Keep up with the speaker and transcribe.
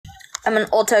I'm an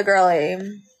Ulta girly.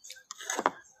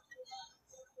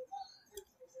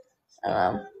 I don't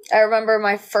know. I remember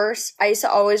I used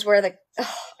to always wear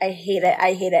I hate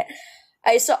it.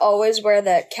 I used to always wear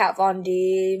the Kat Von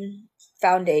D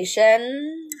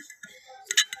foundation.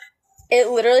 It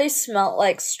literally smelled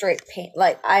like straight paint.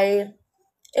 It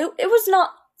was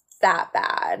not that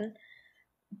bad,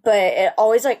 but it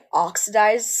always like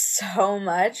oxidized so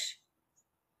much.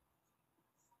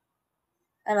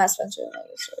 I'm at Spencer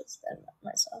than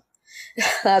myself.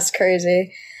 That's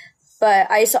crazy. But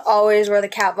I used to always wear the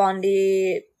Kat Von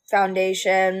D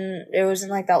foundation. It was in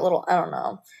like that little, I don't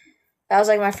know. That was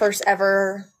like my first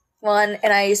ever one.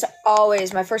 And I used to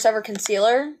always, my first ever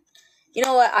concealer. You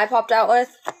know what I popped out with?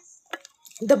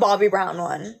 The Bobbi Brown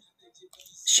one.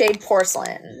 Shade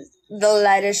Porcelain. The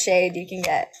lightest shade you can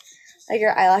get. Like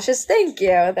your eyelashes. Thank you.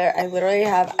 There,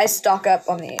 I stock up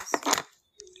on these.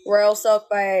 Royal Silk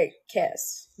by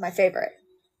Kiss. My favorite.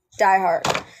 Die Hard.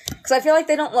 Because I feel like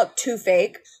they don't look too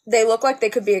fake. They look like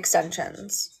they could be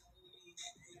extensions.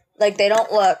 Like, they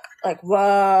don't look like,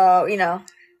 whoa, you know.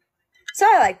 So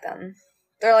I like them.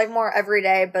 They're, like, more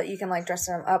everyday, but you can, like, dress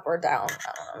them up or down.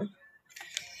 I don't know.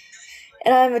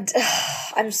 And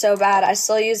I'm so bad. I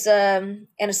still use the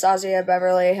Anastasia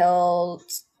Beverly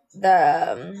Hills,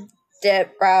 the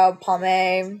Dip Brow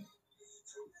Pomade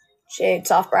shade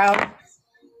Soft Brown. I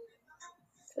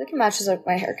feel like it matches, like,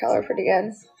 my hair color pretty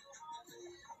good.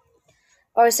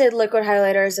 I always say liquid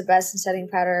highlighter is the best and setting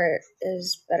powder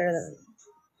is better than...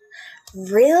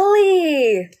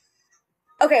 Really?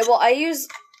 Okay, well, I use,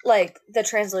 like, the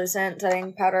translucent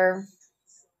setting powder.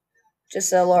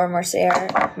 Just a Laura Mercier.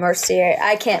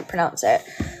 I can't pronounce it.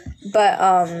 But,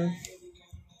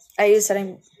 I use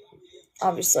setting,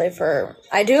 obviously,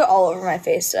 I do it all over my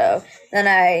face, so. Then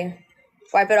I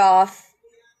wipe it off.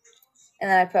 And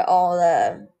then I put all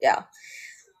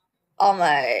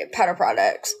my powder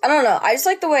products. I don't know. I just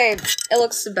like the way it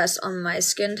looks the best on my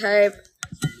skin type.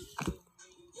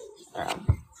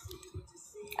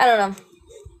 I don't know.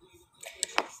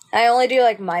 I only do,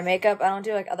 like, my makeup. I don't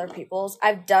do, like, other people's.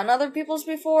 I've done other people's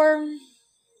before.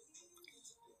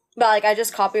 But, like, I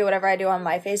just copy whatever I do on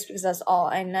my face because that's all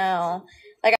I know.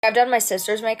 Like, I've done my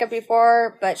sister's makeup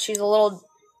before, but she's a little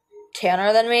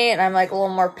tanner than me, and I'm, like, a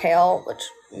little more pale, which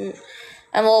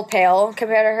I'm a little pale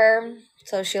compared to her.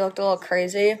 So she looked a little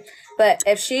crazy. But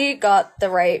if she got the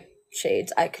right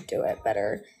shades, I could do it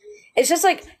better. It's just,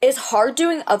 like, it's hard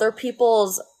doing other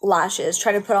people's lashes.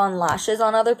 Trying to put on lashes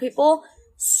on other people.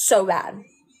 So bad.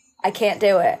 I can't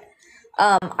do it.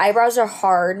 Eyebrows are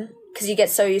hard because you get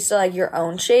so used to, like, your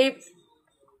own shape.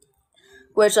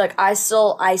 Which, like, I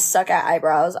suck at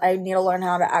eyebrows. I need to learn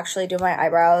how to actually do my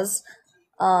eyebrows.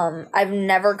 I've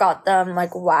never got them,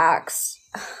 like, waxed.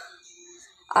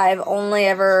 I've only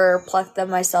ever plucked them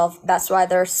myself. That's why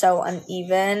they're so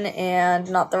uneven and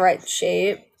not the right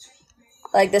shape.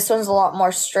 Like, this one's a lot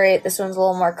more straight. This one's a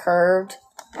little more curved.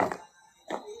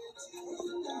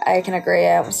 I can agree.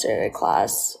 I almost did a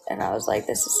class, and I was like,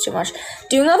 this is too much.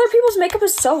 Doing other people's makeup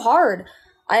is so hard.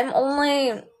 I'm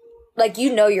only, like,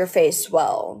 you know your face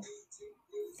well.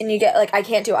 And you get, like, I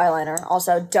can't do eyeliner.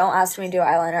 Also, don't ask me to do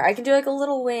eyeliner. I can do, like, a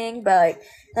little wing, but,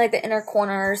 like the inner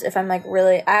corners, if I'm, like,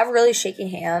 I have really shaky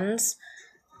hands.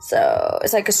 So,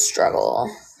 it's, like, a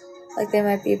struggle. Like, they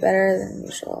might be better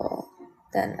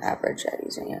than average at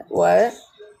using it. What?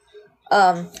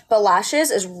 But lashes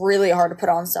is really hard to put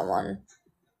on someone.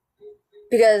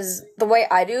 Because the way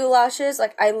I do lashes,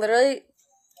 like, I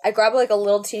grab, like, a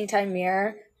little teeny tiny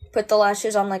mirror, put the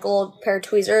lashes on, like, a little pair of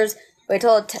tweezers, wait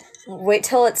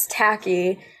till it's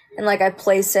tacky, and, like, I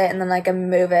place it, and then, like, I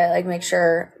move it, like, make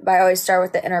sure, but I always start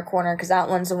with the inner corner, because that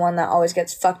one's the one that always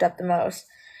gets fucked up the most.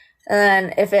 And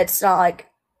then, if it's not, like,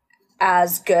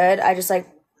 as good, I just, like,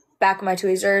 back my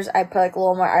tweezers, I put, like, a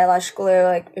little more eyelash glue,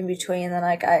 like, in between, and then,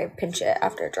 like, I pinch it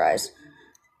after it dries.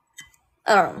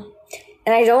 I don't know.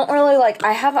 And I don't really, like,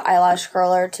 I have an eyelash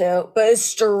curler, too, but it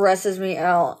stresses me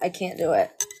out. I can't do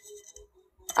it.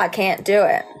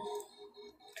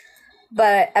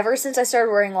 But ever since I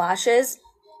started wearing lashes,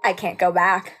 I can't go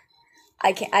back.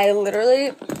 It's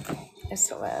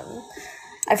so bad.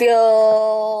 I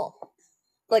feel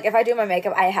like if I do my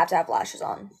makeup, I have to have lashes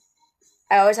on.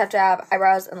 I always have to have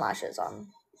eyebrows and lashes on.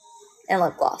 And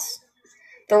lip gloss.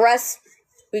 The rest,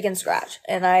 we can scratch.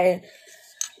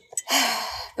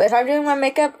 But if I'm doing my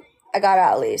makeup, I gotta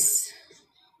at least.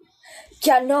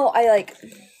 Yeah, no,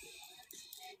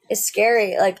 it's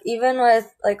scary. Like, even with,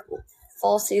 like,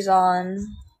 falsies on.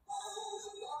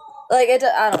 Like, I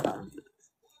don't know.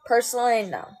 Personally,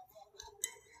 no.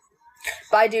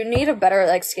 But I do need a better,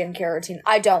 like, skincare routine.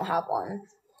 I don't have one.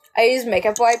 I use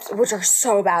makeup wipes, which are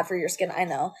so bad for your skin, I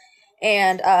know.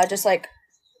 and just like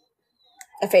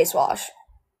a face wash,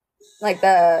 like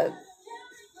the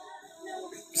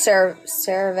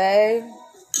CeraVe.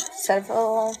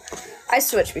 I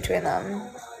switch between them.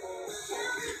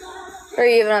 What are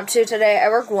you even up to today? I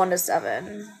work 1 to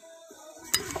 7.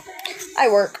 I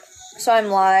work, so I'm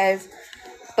live,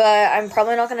 but I'm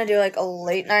probably not gonna do like a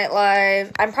late night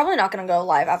live. I'm probably not gonna go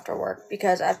live after work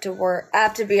because I have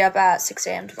to be up at 6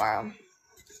 a.m. tomorrow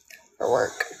for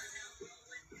work.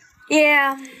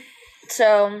 Yeah,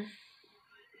 so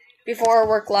before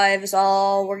work live is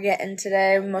all we're getting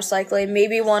today, most likely.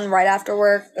 Maybe one right after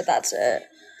work, but that's it.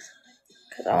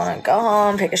 Because I want to go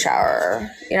home, take a shower,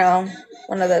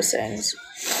 one of those things.